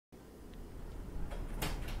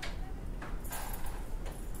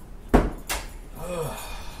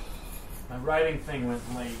writing thing went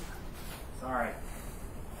late. Sorry.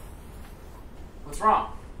 What's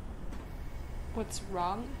wrong? What's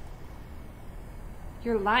wrong?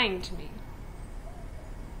 You're lying to me.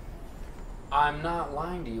 I'm not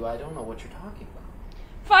lying to you. I don't know what you're talking about.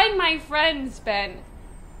 Find my friends, Ben.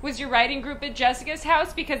 Was your writing group at Jessica's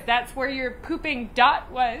house? Because that's where your pooping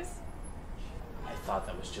dot was. I thought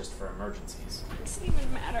that was just for emergencies. It doesn't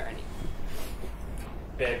even matter anymore.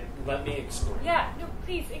 Babe, let me explain. Yeah, no,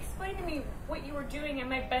 please explain to me what you were doing at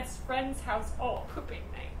my best friend's house all pooping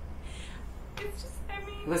night. It's just, I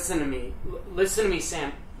mean... Listen to me. Listen to me,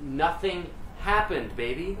 Sam. Nothing happened,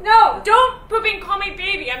 baby. No, don't pooping call me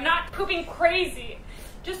baby. I'm not pooping crazy.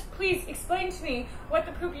 Just please explain to me what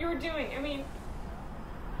the poop you were doing. I mean,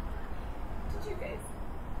 did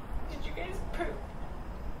you guys poop?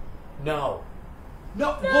 No.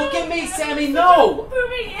 No, look at me, Sammy, no!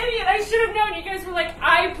 Pooping idiot, I should have known. You guys were like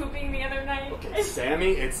eye pooping the other night. Okay,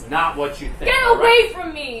 Sammy, it's not what you think. Get away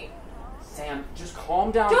from me! Sam, just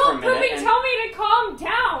calm down for a minute. Don't pooping tell me to calm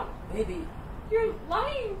down! Baby. You're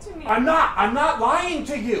lying to me. I'm not lying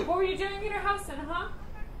to you! What were you doing in your house then, huh?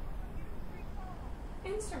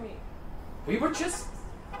 Answer me. We were just...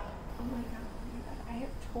 Oh my god, I have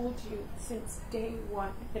told you since day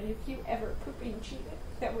one that if you ever pooping cheated,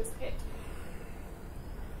 that was it.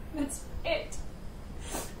 That's it.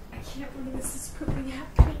 I can't believe this is pooping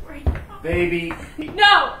happening right now. Baby.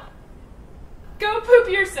 No! Go poop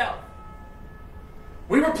yourself.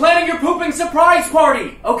 We were planning your pooping surprise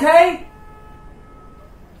party, okay?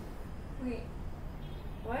 Wait.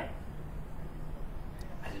 What?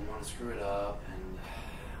 I didn't want to screw it up, and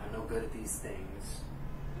I'm no good at these things.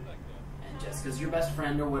 And Jessica's your best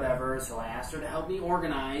friend or whatever, so I asked her to help me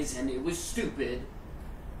organize, and it was stupid.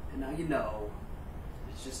 And now you know.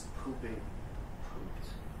 It's just pooping.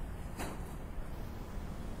 Pooped.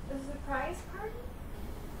 A surprise party?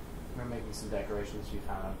 We're making some decorations you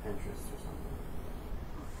found on Pinterest or something.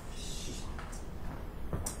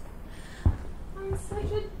 I'm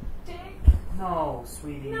such a dick. No,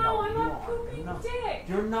 sweetie. No, I'm you a aren't. pooping dick.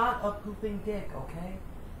 You're not a pooping dick, okay?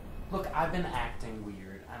 Look, I've been acting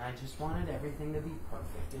weird, and I just wanted everything to be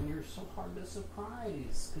perfect, and you're so hard to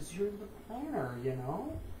surprise, because you're the planner, you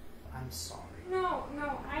know? I'm sorry. No,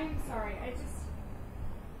 I'm sorry.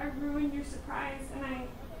 I ruined your surprise, and I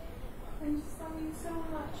just love you so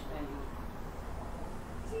much, Ben.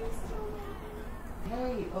 Do you still love me?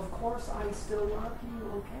 Hey, of course I still love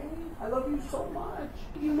you, okay? I love you so much.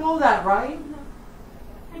 You know that, right? No.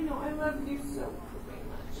 I know, I love you so very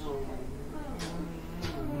much.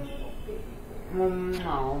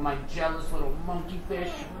 Oh, my jealous little monkey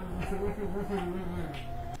fish.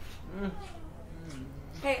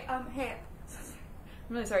 Hey, I'm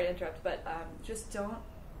really sorry to interrupt, but just don't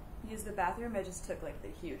use the bathroom. I just took like the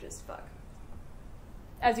hugest fuck.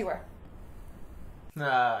 As you were.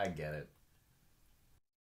 I get it.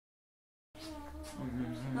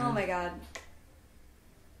 Oh my god.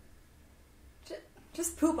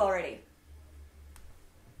 Just poop already.